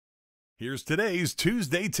Here's today's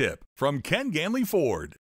Tuesday tip from Ken Ganley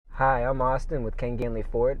Ford. Hi, I'm Austin with Ken Ganley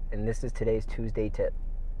Ford, and this is today's Tuesday tip.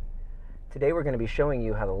 Today we're going to be showing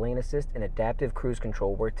you how the lane assist and adaptive cruise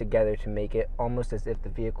control work together to make it almost as if the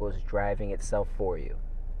vehicle is driving itself for you.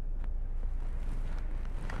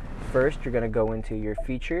 First, you're going to go into your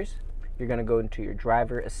features. You're going to go into your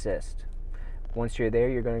driver assist. Once you're there,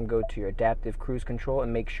 you're going to go to your adaptive cruise control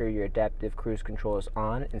and make sure your adaptive cruise control is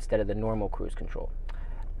on instead of the normal cruise control.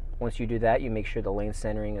 Once you do that, you make sure the lane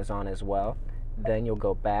centering is on as well. Then you'll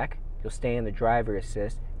go back, you'll stay in the driver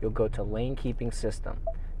assist, you'll go to lane keeping system.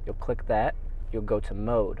 You'll click that, you'll go to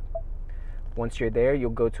mode. Once you're there,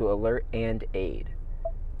 you'll go to alert and aid.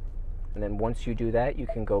 And then once you do that, you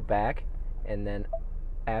can go back, and then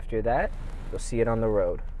after that, you'll see it on the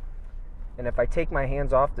road. And if I take my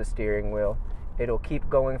hands off the steering wheel, it'll keep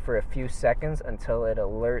going for a few seconds until it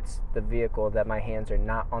alerts the vehicle that my hands are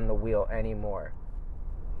not on the wheel anymore.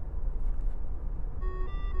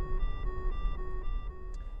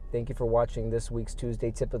 Thank you for watching this week's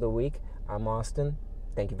Tuesday Tip of the Week. I'm Austin.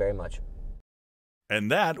 Thank you very much.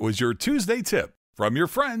 And that was your Tuesday tip from your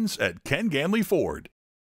friends at Ken Ganley Ford.